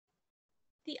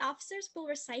The officers will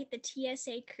recite the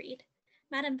TSA Creed.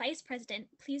 Madam Vice President,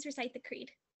 please recite the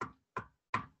creed.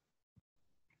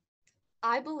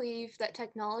 I believe that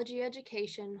technology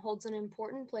education holds an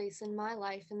important place in my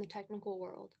life in the technical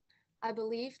world. I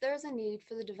believe there is a need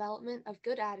for the development of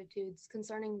good attitudes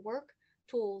concerning work,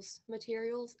 tools,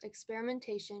 materials,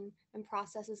 experimentation, and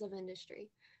processes of industry.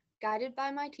 Guided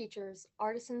by my teachers,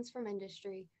 artisans from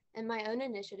industry, and my own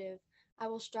initiative, I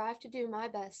will strive to do my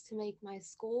best to make my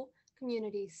school,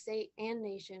 community, state, and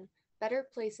nation better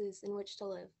places in which to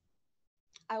live.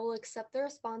 I will accept the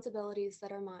responsibilities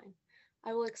that are mine.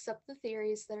 I will accept the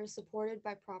theories that are supported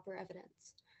by proper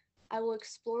evidence. I will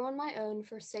explore on my own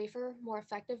for safer, more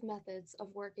effective methods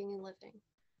of working and living.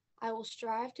 I will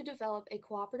strive to develop a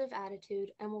cooperative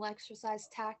attitude and will exercise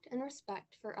tact and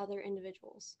respect for other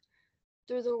individuals.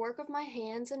 Through the work of my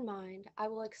hands and mind, I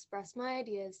will express my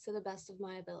ideas to the best of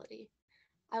my ability.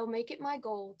 I will make it my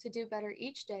goal to do better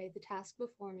each day the task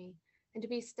before me and to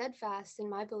be steadfast in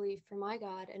my belief for my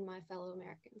God and my fellow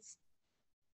Americans.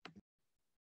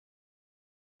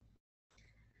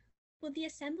 Will the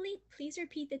Assembly please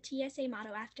repeat the TSA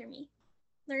motto after me?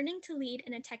 Learning to lead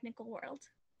in a technical world.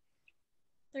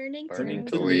 Learning to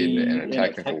lead in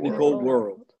a technical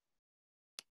world.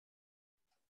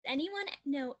 Does anyone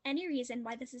know any reason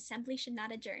why this assembly should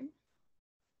not adjourn?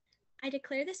 I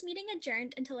declare this meeting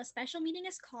adjourned until a special meeting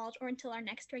is called or until our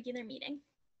next regular meeting.